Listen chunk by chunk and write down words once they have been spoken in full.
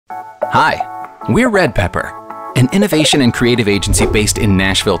Hi, we're Red Pepper, an innovation and creative agency based in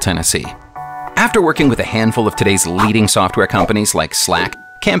Nashville, Tennessee. After working with a handful of today's leading software companies like Slack,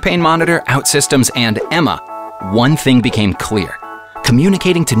 Campaign Monitor, OutSystems, and Emma, one thing became clear.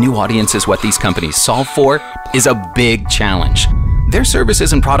 Communicating to new audiences what these companies solve for is a big challenge. Their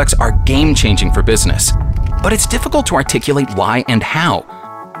services and products are game-changing for business, but it's difficult to articulate why and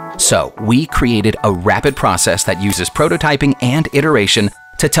how. So we created a rapid process that uses prototyping and iteration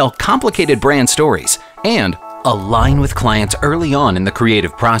to tell complicated brand stories and align with clients early on in the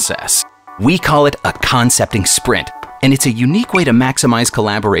creative process. We call it a concepting sprint, and it's a unique way to maximize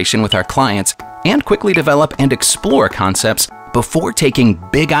collaboration with our clients and quickly develop and explore concepts before taking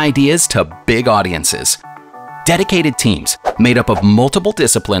big ideas to big audiences. Dedicated teams, made up of multiple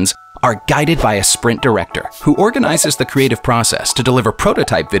disciplines, are guided by a sprint director who organizes the creative process to deliver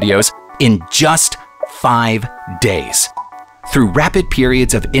prototype videos in just 5 days. Through rapid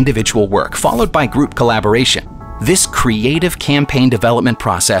periods of individual work followed by group collaboration, this creative campaign development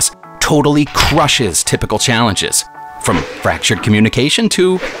process totally crushes typical challenges, from fractured communication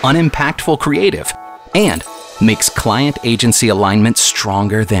to unimpactful creative, and makes client-agency alignment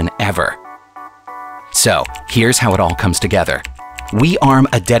stronger than ever. So here's how it all comes together. We arm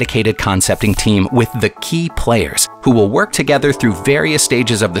a dedicated concepting team with the key players who will work together through various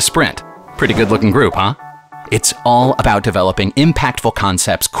stages of the sprint. Pretty good-looking group, huh? It's all about developing impactful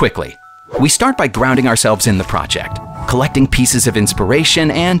concepts quickly. We start by grounding ourselves in the project, collecting pieces of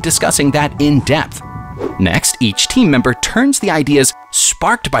inspiration and discussing that in depth. Next, each team member turns the ideas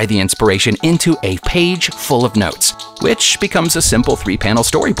sparked by the inspiration into a page full of notes, which becomes a simple 3-panel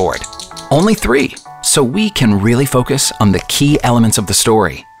storyboard. Only 3, so we can really focus on the key elements of the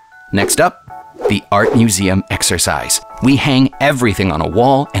story. Next up, the art museum exercise. We hang everything on a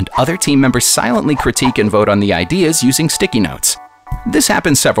wall, and other team members silently critique and vote on the ideas using sticky notes. This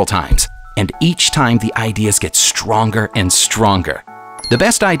happens several times, and each time the ideas get stronger and stronger. The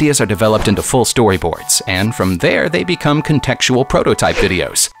best ideas are developed into full storyboards, and from there they become contextual prototype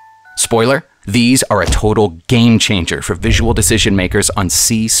videos. Spoiler, these are a total game changer for visual decision makers on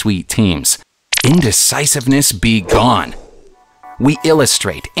C-suite teams. Indecisiveness be gone. We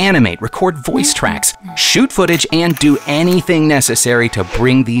illustrate, animate, record voice tracks, shoot footage, and do anything necessary to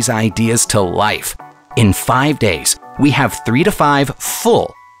bring these ideas to life. In 5 days, we have 3 to 5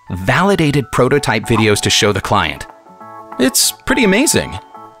 full, validated prototype videos to show the client. It's pretty amazing.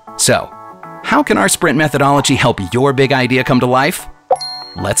 So, how can our sprint methodology help your big idea come to life?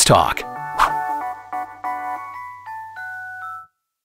 Let's talk.